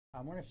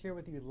I want to share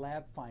with you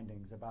lab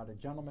findings about a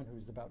gentleman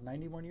who's about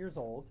 91 years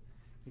old.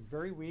 He's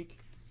very weak.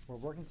 We're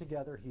working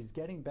together. He's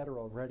getting better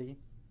already.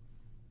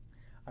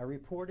 I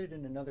reported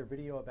in another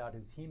video about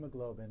his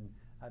hemoglobin,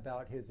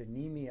 about his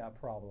anemia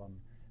problem,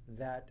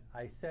 that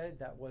I said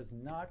that was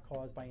not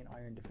caused by an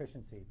iron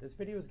deficiency. This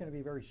video is going to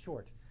be very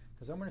short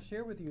because I'm going to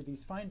share with you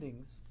these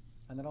findings,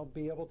 and then I'll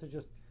be able to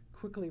just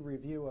quickly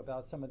review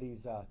about some of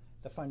these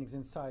the findings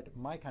inside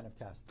my kind of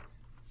test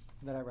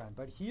that I ran.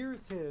 But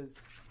here's his,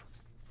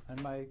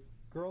 and my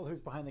girl who's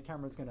behind the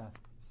camera is going to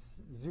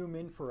zoom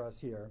in for us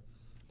here.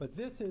 But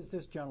this is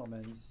this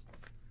gentleman's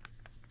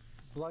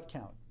blood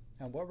count.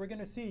 And what we're going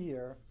to see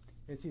here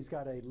is he's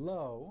got a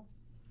low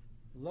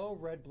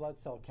red blood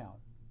cell count.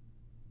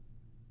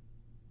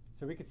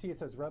 So we can see it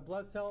says red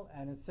blood cell,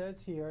 and it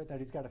says here that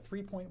he's got a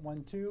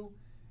 3.12.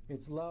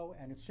 It's low,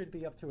 and it should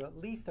be up to at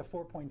least a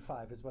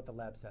 4.5 is what the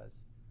lab says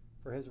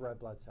for his red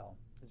blood cell.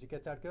 Did you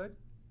get that good?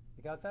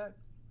 You got that?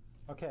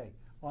 Okay,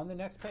 on the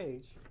next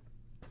page,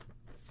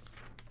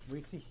 we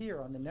see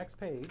here on the next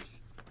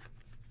page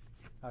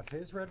of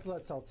his red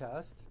blood cell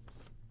test,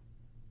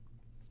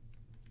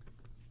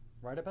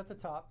 right up at the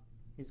top,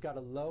 he's got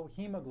a low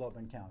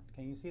hemoglobin count.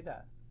 Can you see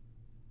that?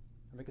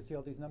 And we can see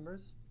all these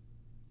numbers.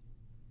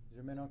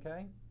 Zoom in,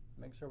 okay?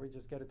 Make sure we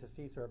just get it to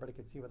see so everybody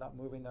can see without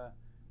moving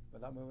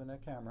the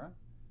camera.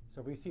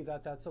 So we see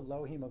that that's a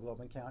low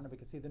hemoglobin count, and we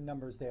can see the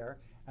numbers there.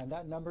 And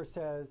that number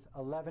says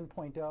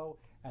 11.0,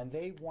 and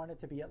they want it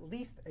to be at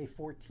least a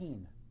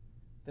 14.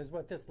 This is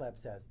what this lab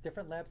says.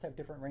 Different labs have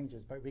different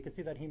ranges, but we can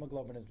see that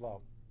hemoglobin is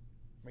low.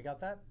 We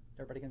got that?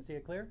 Everybody can see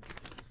it clear?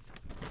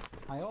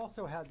 I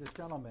also had this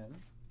gentleman,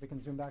 we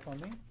can zoom back on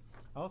me.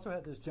 I also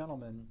had this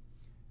gentleman,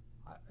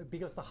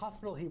 because the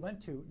hospital he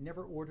went to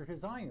never ordered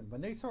his iron. When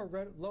they saw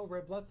low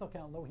red blood cell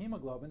count, low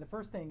hemoglobin, the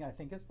first thing I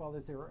think is, well,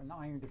 is there an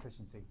iron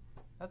deficiency?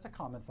 That's a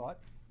common thought.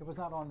 It was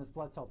not on this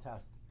blood cell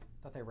test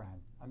that they ran.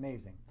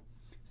 Amazing.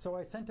 So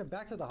I sent him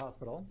back to the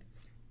hospital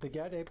to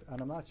get a,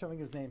 and I'm not showing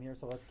his name here,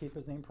 so let's keep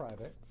his name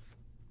private.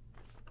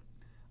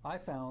 I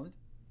found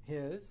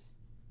his,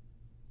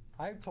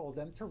 I told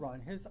them to run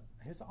his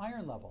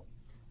iron level.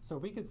 So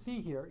we could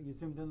see here, you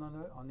zoomed in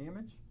on the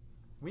image,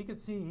 we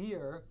could see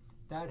here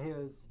that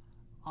his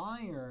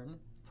iron,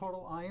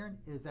 total iron,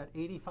 is at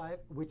 85,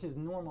 which is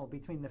normal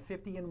between the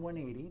 50 and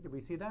 180. Did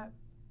we see that?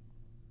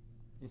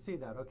 You see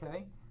that,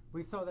 okay?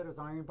 We saw that his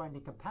iron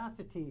binding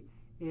capacity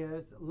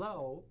is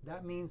low.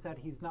 That means that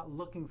he's not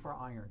looking for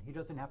iron. He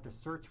doesn't have to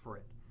search for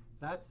it.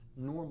 That's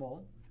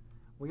normal.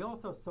 We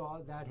also saw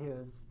that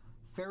his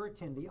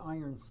ferritin, the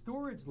iron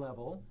storage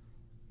level,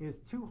 is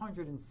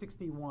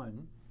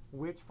 261,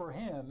 which for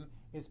him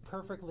is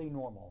perfectly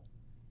normal.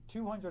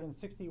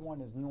 261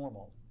 is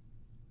normal.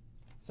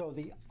 So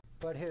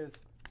but his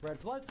red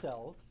blood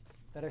cells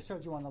that I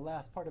showed you on the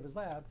last part of his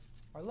lab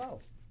are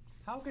low.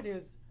 How could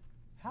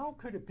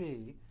it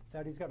be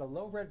that he's got a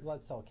low red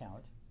blood cell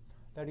count,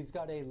 that he's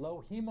got a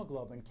low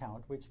hemoglobin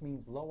count, which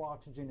means low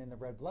oxygen in the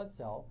red blood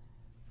cell,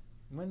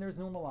 when there's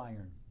normal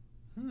iron?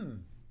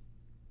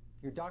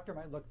 Your doctor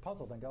might look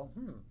puzzled and go,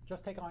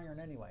 just take iron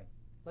anyway.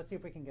 Let's see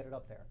if we can get it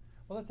up there.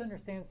 Well, let's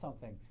understand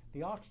something.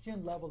 The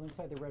oxygen level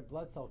inside the red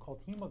blood cell,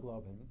 called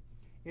hemoglobin,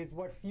 is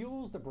what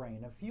fuels the brain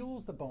and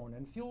fuels the bone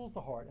and fuels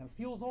the heart and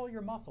fuels all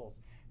your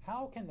muscles.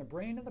 How can the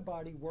brain and the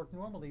body work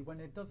normally when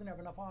it doesn't have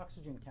enough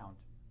oxygen count?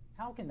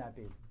 How can that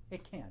be?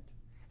 It can't.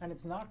 And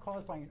it's not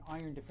caused by an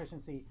iron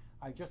deficiency.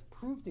 I just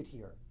proved it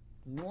here.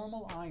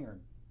 Normal iron,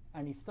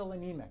 and he's still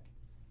anemic.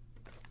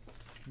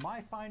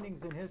 My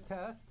findings in his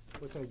test,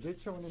 which I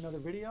did show in another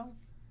video,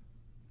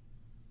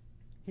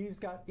 he's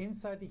got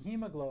inside the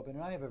hemoglobin,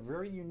 and I have a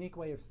very unique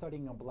way of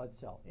studying a blood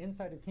cell.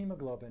 Inside his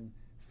hemoglobin,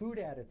 food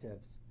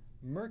additives,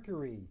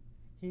 mercury,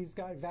 he's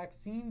got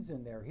vaccines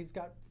in there, he's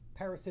got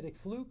parasitic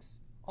flukes,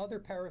 other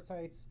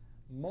parasites,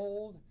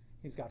 mold,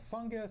 he's got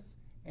fungus,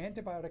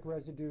 antibiotic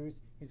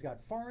residues, he's got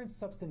foreign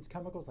substance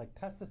chemicals like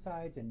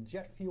pesticides and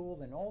jet fuel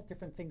and all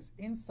different things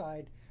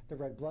inside the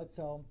red blood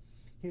cell.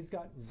 He's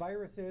got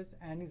viruses,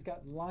 and he's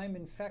got Lyme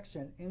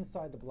infection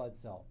inside the blood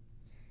cell.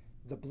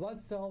 The blood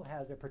cell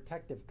has a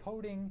protective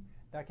coating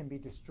that can be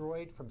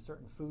destroyed from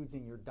certain foods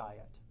in your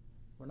diet.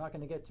 We're not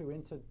going to get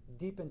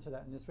deep into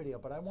that in this video,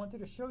 but I wanted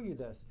to show you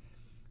this,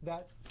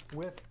 that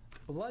with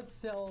blood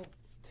cell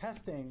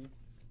testing,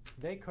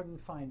 they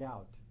couldn't find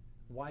out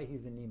why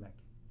he's anemic.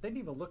 They didn't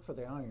even look for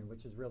the iron,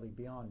 which is really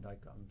beyond,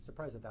 I'm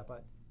surprised at that,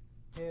 but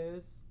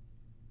his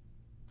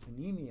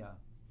anemia,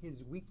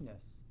 his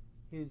weakness,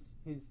 his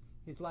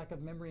lack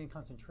of memory and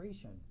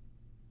concentration,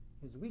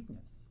 his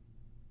weakness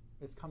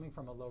is coming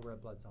from a low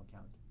red blood cell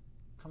count,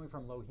 coming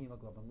from low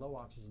hemoglobin, low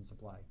oxygen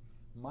supply.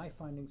 My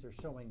findings are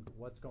showing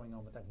what's going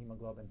on with that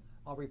hemoglobin.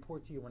 I'll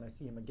report to you when I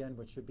see him again,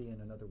 which should be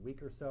in another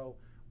week or so.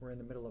 We're in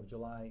the middle of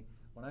July.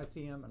 When I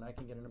see him and I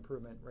can get an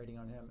improvement rating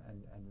on him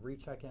and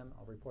recheck him,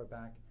 I'll report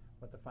back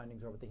what the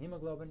findings are with the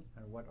hemoglobin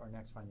and what our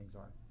next findings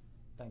are.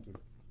 Thank you.